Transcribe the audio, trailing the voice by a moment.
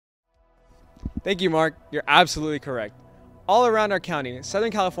Thank you, Mark. You're absolutely correct. All around our county,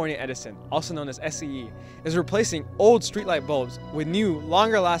 Southern California Edison, also known as SCE, is replacing old streetlight bulbs with new,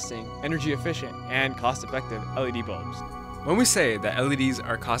 longer-lasting, energy-efficient, and cost-effective LED bulbs. When we say that LEDs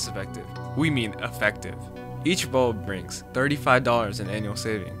are cost-effective, we mean effective. Each bulb brings $35 in annual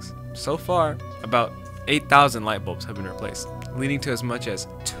savings. So far, about 8,000 light bulbs have been replaced, leading to as much as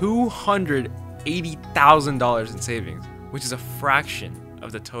 $280,000 in savings, which is a fraction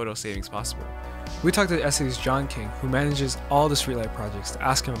of the total savings possible. We talked to SCE's John King, who manages all the streetlight projects, to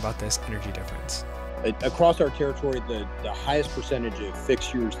ask him about this energy difference. Across our territory, the highest percentage of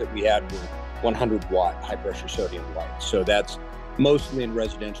fixtures that we had were 100-watt high-pressure sodium lights. So that's mostly in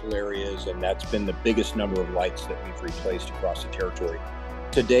residential areas, and that's been the biggest number of lights that we've replaced across the territory.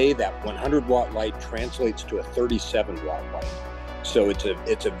 Today, that 100-watt light translates to a 37-watt light. So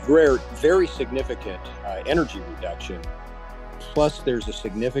it's a very significant energy reduction. Plus, there's a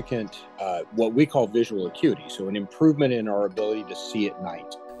significant, what we call visual acuity, so an improvement in our ability to see at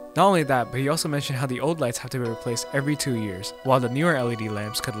night. Not only that, but he also mentioned how the old lights have to be replaced every 2 years, while the newer LED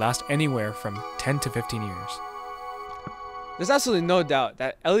lamps could last anywhere from 10 to 15 years. There's absolutely no doubt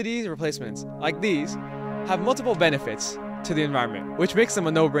that LED replacements, like these, have multiple benefits to the environment, which makes them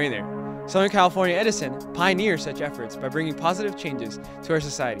a no-brainer. Southern California Edison pioneers such efforts by bringing positive changes to our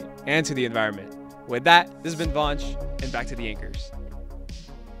society and to the environment. With that, this has been Vansh, and back to the anchors.